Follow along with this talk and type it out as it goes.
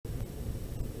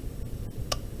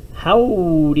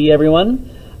Howdy everyone.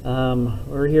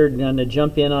 We're here going to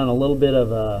jump in on a little bit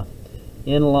of a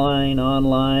inline,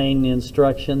 online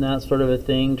instruction, that sort of a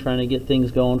thing, trying to get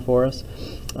things going for us.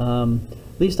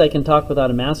 At least I can talk without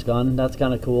a mask on. That's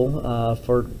kind of cool.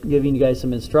 For giving you guys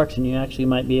some instruction, you actually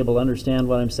might be able to understand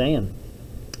what I'm saying.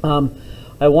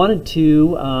 I wanted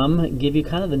to give you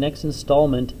kind of the next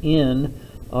installment in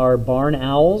our barn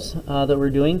owls that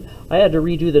we're doing. I had to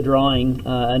redo the drawing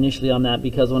initially on that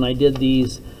because when I did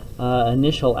these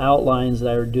initial outlines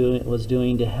that I was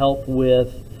doing to help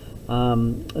with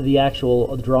the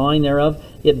actual drawing thereof,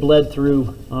 it bled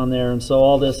through on there, and so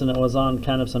all this, and it was on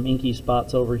kind of some inky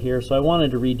spots over here. So I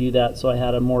wanted to redo that so I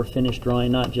had a more finished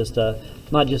drawing, not just an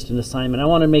assignment. I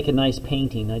wanted to make a nice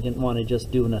painting. I didn't want to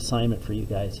just do an assignment for you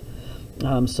guys.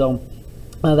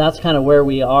 That's kind of where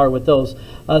we are with those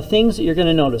things that you're going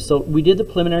to notice. So we did the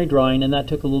preliminary drawing, and that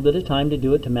took a little bit of time to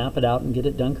do it, to map it out and get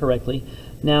it done correctly.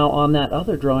 Now on that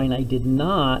other drawing, I did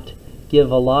not give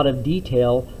a lot of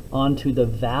detail onto the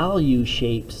value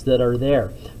shapes that are there.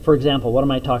 For example, what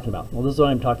am I talking about? Well, this is what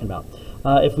I'm talking about.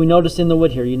 If we notice in the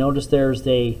wood here, you notice there's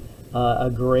a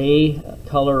gray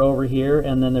color over here,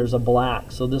 and then there's a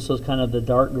black. So this was kind of the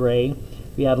dark gray.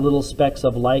 We had little specks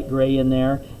of light gray in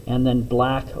there, and then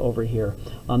black over here.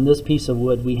 On this piece of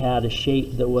wood, we had a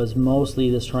shape that was mostly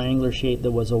this triangular shape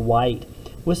that was a white.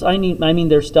 I mean,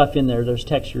 there's stuff in there, there's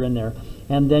texture in there.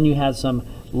 And then you had some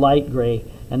light gray,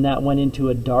 and that went into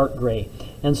a dark gray.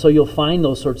 And so you'll find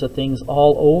those sorts of things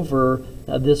all over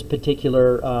this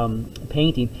particular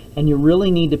painting. And you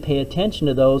really need to pay attention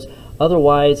to those,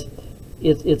 otherwise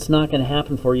it's not going to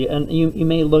happen for you. And you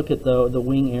may look at the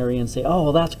wing area and say, oh,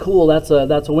 well, that's cool, that's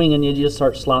a wing, and you just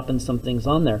start slopping some things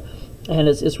on there. And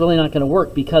it's really not going to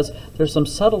work because there's some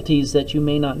subtleties that you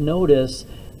may not notice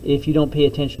if you don't pay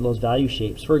attention to those value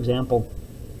shapes. For example,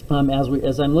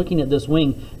 as I'm looking at this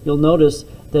wing, you'll notice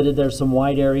that there's some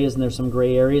white areas and there's some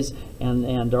gray areas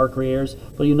and dark gray areas.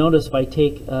 But you notice if I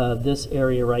take this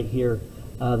area right here,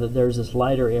 that there's this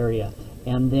lighter area,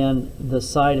 and then the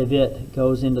side of it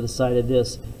goes into the side of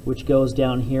this, which goes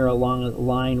down here along a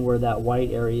line where that white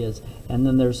area is, and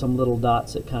then there's some little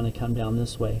dots that kind of come down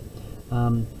this way.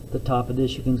 The top of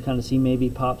this you can kind of see maybe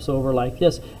pops over like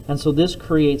this, and so this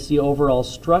creates the overall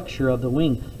structure of the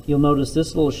wing. You'll notice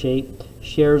this little shape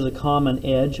shares a common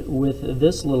edge with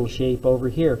this little shape over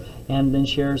here, and then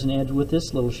shares an edge with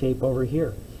this little shape over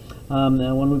here. And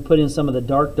when we put in some of the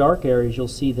dark areas, you'll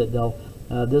see that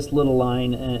this little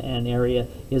line and area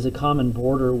is a common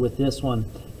border with this one,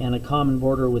 and a common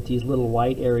border with these little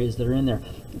white areas that are in there.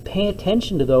 Pay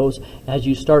attention to those as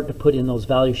you start to put in those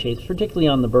value shapes, particularly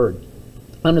on the bird.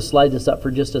 I'm going to slide this up for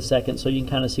just a second so you can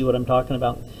kind of see what I'm talking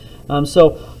about.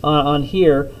 On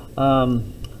here,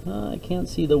 I can't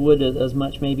see the wood as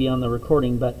much maybe on the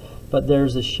recording, but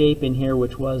there's a shape in here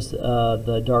which was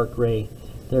the dark gray.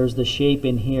 There's the shape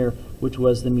in here which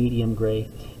was the medium gray,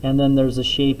 and then there's a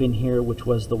shape in here which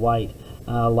was the white.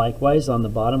 Likewise on the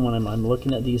bottom, when I'm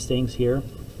looking at these things here,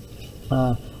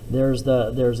 there's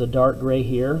a dark gray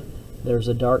here, there's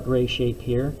a dark gray shape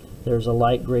here, there's a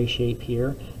light gray shape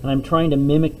here, and I'm trying to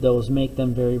mimic those, make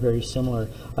them very, very similar.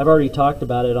 I've already talked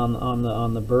about it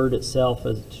on the bird itself,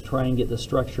 to try and get the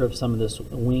structure of some of this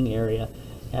wing area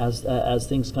as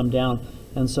things come down.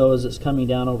 And so as it's coming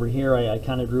down over here, I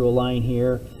kind of drew a line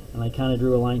here, and I kind of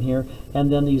drew a line here,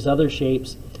 and then these other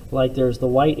shapes, like there's the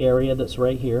white area that's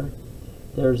right here,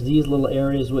 there's these little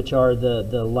areas which are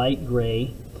the light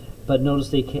gray, but notice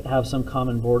they have some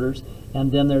common borders,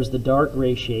 and then there's the dark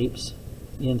gray shapes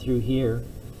in through here,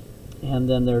 and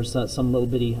then there's some little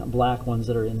bitty black ones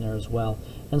that are in there as well.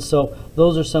 And so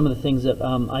those are some of the things that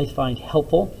I find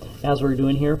helpful as we're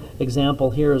doing here.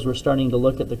 Example here is we're starting to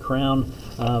look at the crown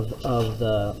of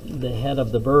the head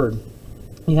of the bird.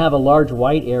 You have a large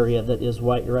white area that is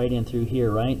white right in through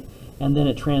here, right? And then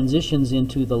it transitions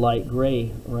into the light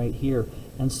gray right here.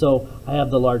 And so I have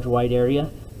the large white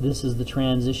area. This is the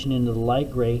transition into the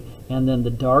light gray, and then the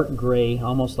dark gray,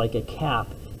 almost like a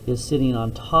cap, is sitting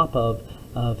on top of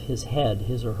his head,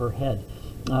 his or her head,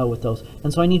 with those.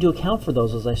 And so I need to account for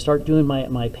those as I start doing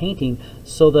my painting,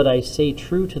 so that I stay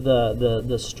true to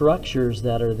the structures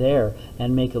that are there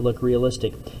and make it look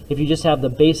realistic. If you just have the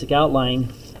basic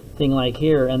outline thing like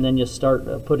here, and then you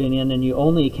start putting in, and you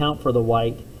only account for the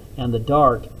white and the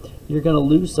dark, you're going to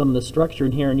lose some of the structure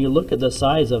in here. And you look at the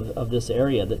size of this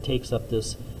area that takes up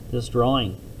this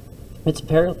drawing. It's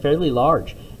fairly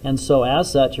large. And so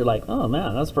as such, you're like, oh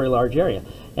man, that's a very large area.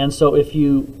 And so if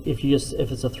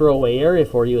it's a throwaway area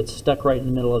for you, it's stuck right in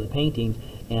the middle of the painting,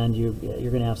 and you're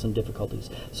going to have some difficulties.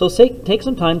 So take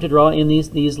some time to draw in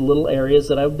these little areas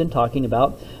that I've been talking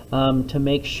about to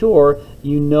make sure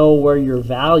you know where your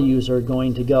values are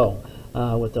going to go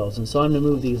with those. And so I'm going to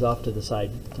move these off to the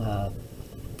side.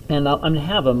 And I'm going to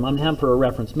have them for a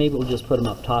reference. Maybe we'll just put them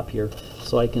up top here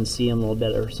so I can see them a little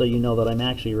better, so you know that I'm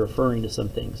actually referring to some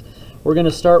things. We're going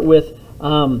to start with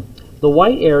the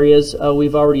white areas.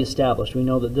 We've already established. We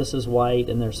know that this is white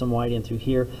and there's some white in through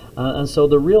here. And so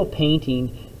the real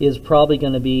painting is probably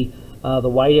going to be the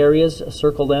white areas.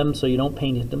 Circle them so you don't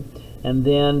paint them. And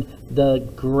then the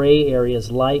gray areas,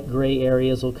 light gray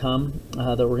areas will come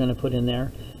that we're going to put in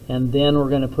there. And then we're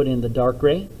going to put in the dark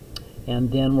gray.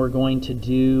 And then we're going to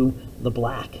do the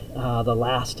black, the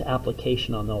last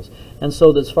application on those. And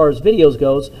so as far as videos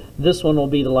goes, this one will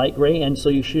be the light gray, and so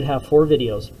you should have 4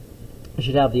 videos. You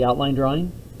should have the outline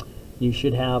drawing, you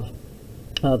should have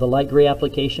the light gray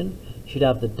application, you should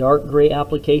have the dark gray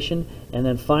application, and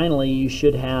then finally you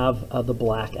should have the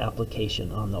black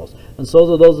application on those. And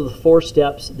so those are the 4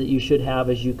 steps that you should have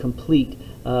as you complete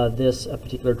this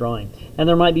particular drawing. And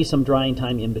there might be some drying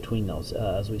time in between those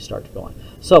as we start to go on.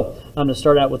 So I'm going to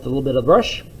start out with a little bit of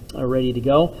brush ready to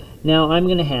go. Now I'm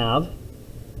going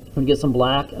to get some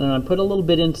black, and I'm put a little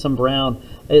bit in some brown.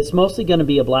 It's mostly going to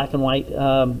be a black and white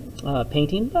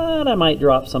painting, but I might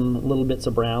drop some little bits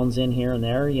of browns in here and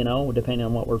there, you know, depending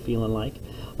on what we're feeling like.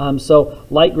 So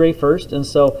light gray first, and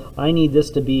so I need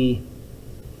this to be,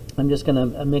 I'm just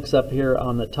going to mix up here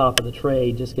on the top of the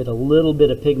tray, just get a little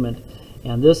bit of pigment,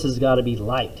 and this has got to be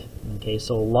light. Okay,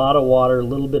 so a lot of water, a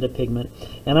little bit of pigment,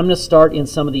 and I'm going to start in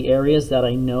some of the areas that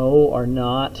I know are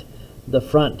not the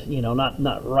front, you know,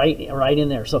 not right in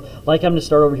there. So like I'm going to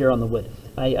start over here on the wood.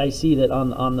 I see that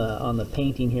on the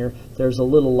painting here, there's a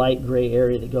little light gray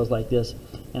area that goes like this,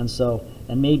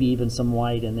 and maybe even some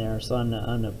white in there. So I'm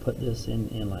going to put this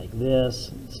in like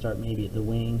this, start maybe at the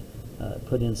wing,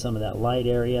 put in some of that light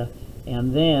area,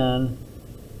 and then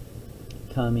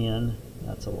come in,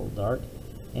 that's a little dark,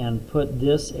 and put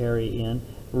this area in,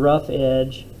 rough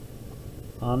edge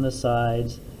on the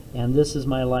sides, and this is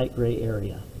my light gray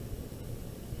area.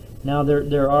 Now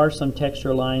there are some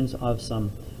texture lines of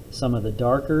some of the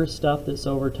darker stuff that's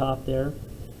over top there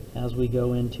as we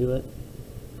go into it.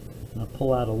 I'll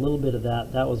pull out a little bit of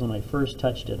that. That was when I first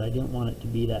touched it. I didn't want it to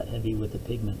be that heavy with the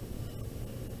pigment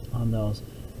on those.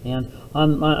 And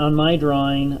on my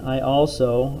drawing, I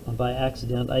also, by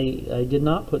accident, I did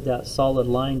not put that solid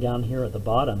line down here at the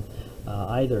bottom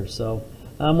either. So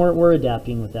we're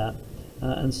adapting with that.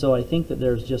 And so I think that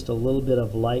there's just a little bit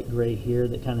of light gray here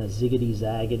that kind of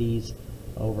ziggity-zaggities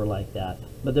over like that.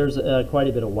 But there's quite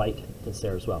a bit of white that's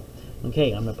there as well.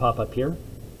 Okay, I'm going to pop up here.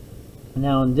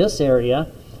 Now in this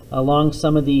area, along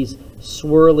some of these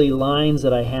swirly lines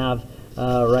that I have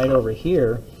right over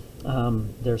here,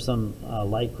 there's some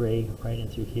light gray right in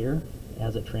through here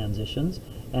as it transitions.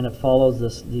 And it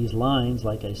follows these lines,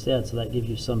 like I said, so that gives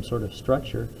you some sort of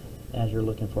structure as you're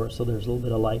looking for it. So there's a little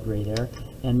bit of light gray there,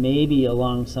 and maybe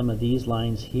along some of these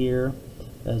lines here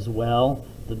as well,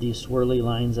 these swirly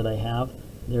lines that I have,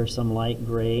 there's some light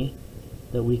gray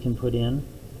that we can put in.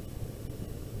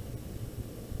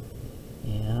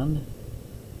 And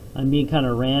I'm being kind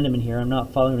of random in here. I'm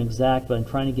not following exact, but I'm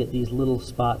trying to get these little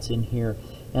spots in here.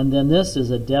 And then this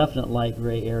is a definite light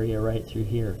gray area right through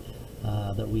here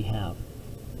that we have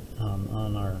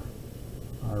on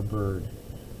our bird.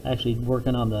 Actually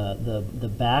working on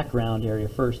the background area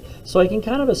first, so I can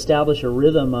kind of establish a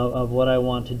rhythm of what I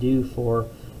want to do for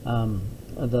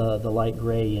the light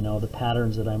gray, you know, the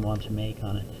patterns that I want to make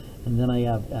on it. And then I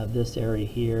have this area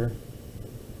here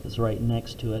is right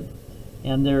next to it,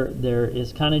 and there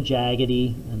is kind of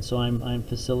jaggedy, and so I'm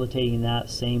facilitating that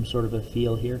same sort of a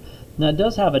feel here. Now it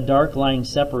does have a dark line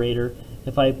separator.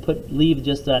 If I leave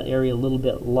just that area a little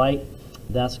bit light,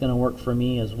 that's going to work for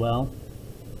me as well.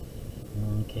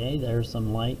 Okay, there's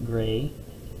some light gray,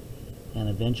 and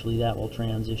eventually that will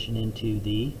transition into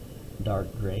the dark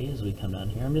gray as we come down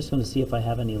here. I'm just going to see if I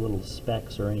have any little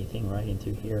specks or anything right in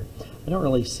through here. I don't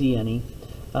really see any.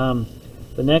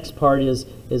 The next part is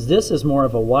this is more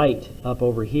of a white up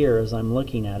over here as I'm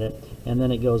looking at it, and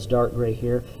then it goes dark gray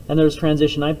here. And there's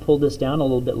transition. I pulled this down a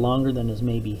little bit longer than is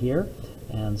maybe here,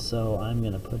 and so I'm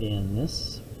going to put in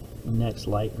this next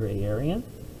light gray area,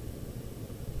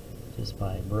 just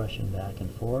by brushing back and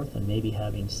forth, and maybe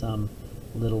having some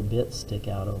little bits stick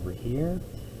out over here,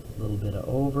 a little bit of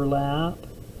overlap,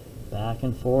 back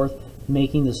and forth,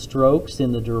 making the strokes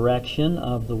in the direction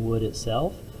of the wood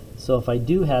itself. So if I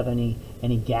do have any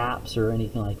gaps or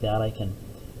anything like that, I can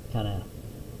kind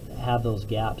of have those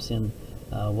gaps in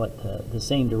the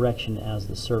same direction as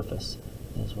the surface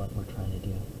is what we're trying to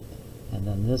do. And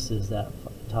then this is that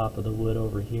top of the wood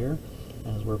over here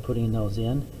as we're putting those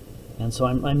in. And so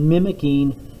I'm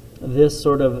mimicking this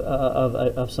sort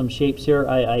of some shapes here.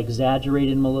 I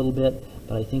exaggerated them a little bit,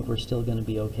 but I think we're still going to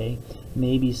be okay.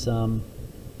 Maybe some,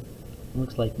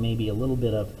 looks like maybe a little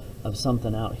bit of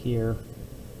something out here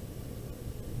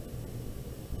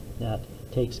that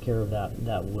takes care of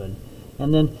that wood.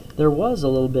 And then there was a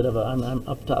little bit of I'm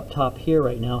up top here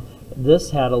right now.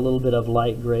 This had a little bit of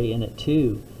light gray in it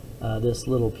too, this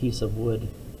little piece of wood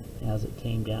as it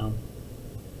came down,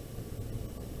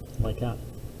 like that.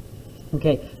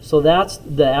 Okay, so that's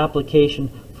the application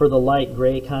for the light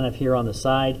gray kind of here on the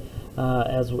side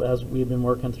as we've been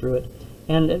working through it.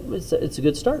 And it's a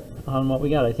good start on what we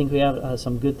got. I think we have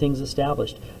some good things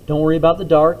established. Don't worry about the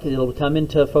dark. It'll come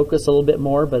into focus a little bit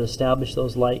more, but establish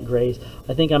those light grays.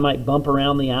 I think I might bump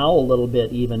around the owl a little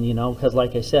bit even, you know, because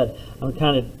like I said, I'm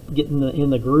kind of getting in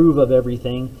the groove of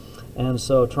everything. And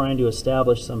so trying to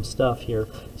establish some stuff here.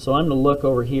 So I'm going to look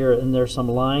over here, and there's some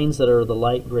lines that are the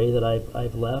light gray that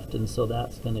I've left, and so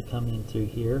that's going to come in through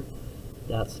here.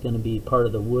 That's going to be part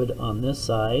of the wood on this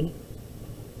side.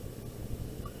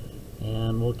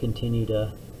 And we'll continue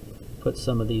to put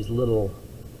some of these little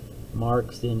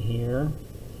marks in here,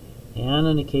 and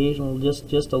an occasional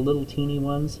just a little teeny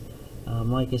ones.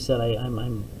 Like I said,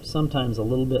 I'm sometimes a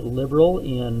little bit liberal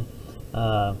in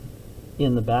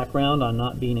the background on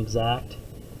not being exact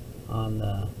on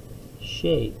the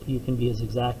shape. You can be as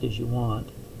exact as you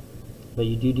want, but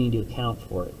you do need to account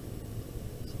for it.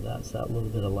 So that's that little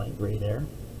bit of light gray there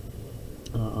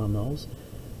on those,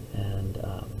 and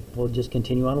we'll just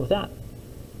continue on with that.